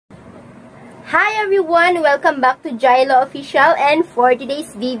Hi everyone! Welcome back to Jailo Official, and for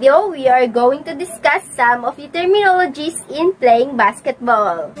today's video, we are going to discuss some of the terminologies in playing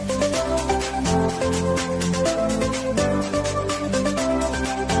basketball.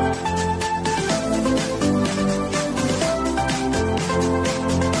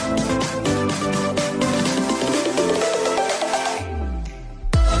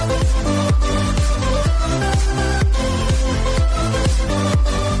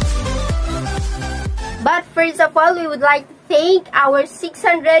 But first of all, we would like to thank our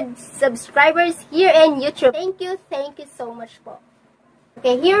 600 subscribers here in YouTube. Thank you so much po.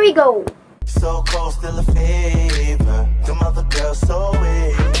 Okay, here we go. So cold, still a favor. The mother girl so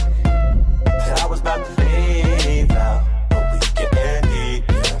weak. I was about to leave out, but we getting deep,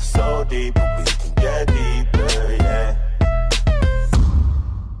 yeah, so deep, but we can get deeper, yeah.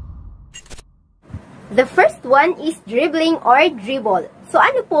 The first one is dribbling or dribble. So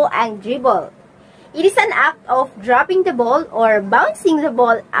ano po ang dribble? It is an act of dropping the ball or bouncing the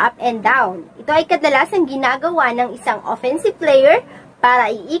ball up and down. Ito ay kadalasang ginagawa ng isang offensive player para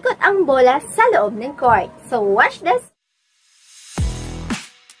iikot ang bola sa loob ng court. So watch this.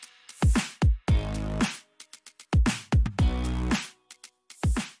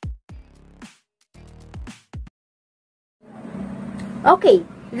 Okay,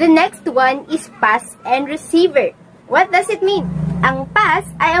 the next one is pass and receiver. What does it mean? Ang pass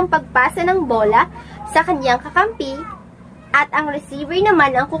ay ang pagpasa ng bola sa kanyang kakampi at ang receiver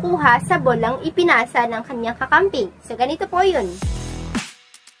naman ang kukuha sa bolang ipinasa ng kanyang kakampi. So, ganito po yun.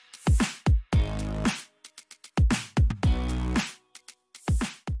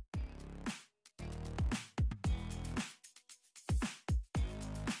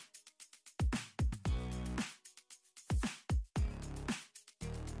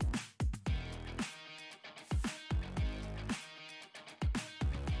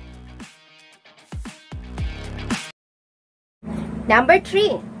 Number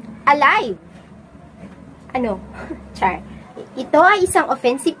 3, alive. Ano? Char. Ito ay isang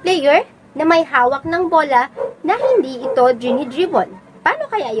offensive player na may hawak ng bola na hindi ito dinidribble. Paano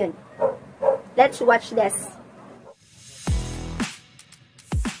kaya yun? Let's watch this.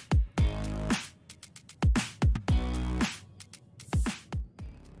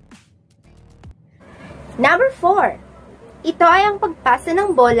 Number 4, ito ay ang pagpasa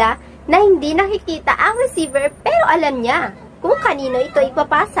ng bola na hindi nakikita ang receiver pero alam niya kung kanino ito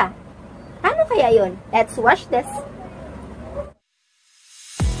ipapasa. Ano kaya yun? Let's watch this.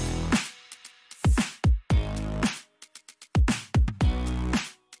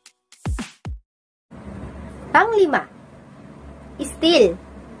 Pang-5, steal.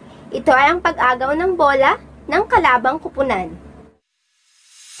 Ito ay ang pag-agaw ng bola ng kalabang kupunan.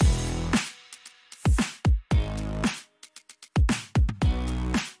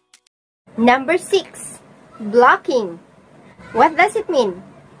 Number 6, blocking. What does it mean?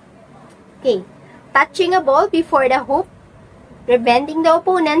 Okay, touching a ball before the hoop, preventing the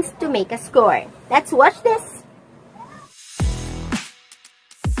opponents to make a score. Let's watch this.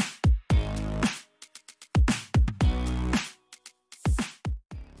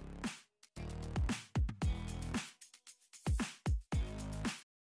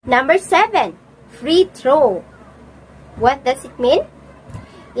 Number 7, free throw. What does it mean?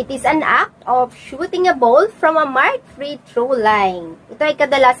 It is an act of shooting a ball from a marked free throw line. Ito ay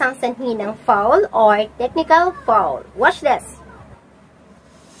kadalasang sanhi ng foul or technical foul. Watch this.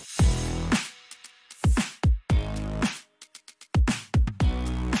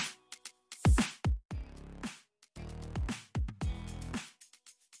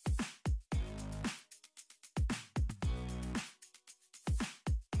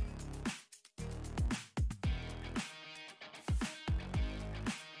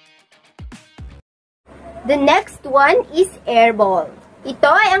 The next one is air ball. Ito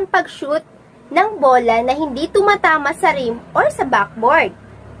ay ang pag-shoot ng bola na hindi tumatama sa rim or sa backboard.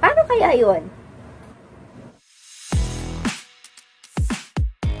 Paano kaya yun?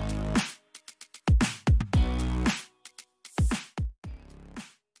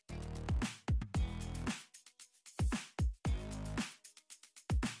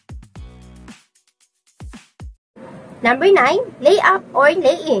 Number 9, layup or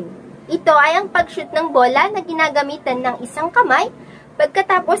lay-in. Ito ay ang pag-shoot ng bola na ginagamitan ng isang kamay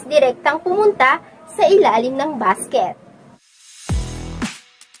pagkatapos direktang pumunta sa ilalim ng basket.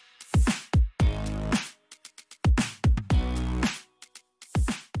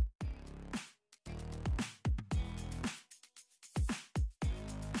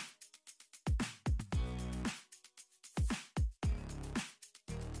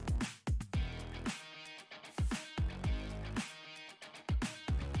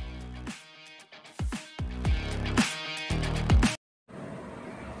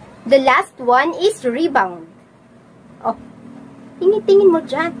 The last one is rebound. Oh, tingin-tingin mo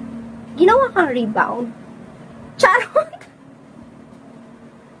dyan. Ginawa kang rebound. Charot!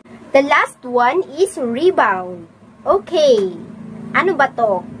 The last one is rebound. Okay. Ano ba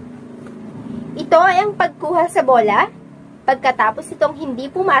to? Ito ay ang pagkuha sa bola pagkatapos itong hindi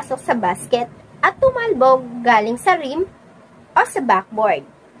pumasok sa basket at tumalbog galing sa rim o sa backboard.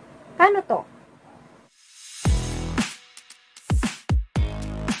 Paano to?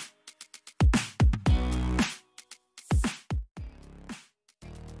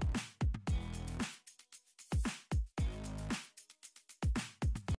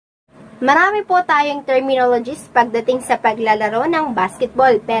 Marami po tayong terminologies pagdating sa paglalaro ng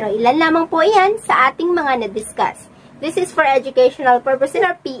basketball, pero ilan lamang po iyan sa ating mga na-discuss. This is for educational purposes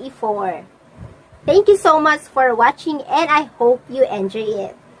or PE4. Thank you so much for watching and I hope you enjoy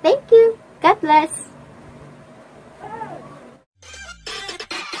it. Thank you. God bless.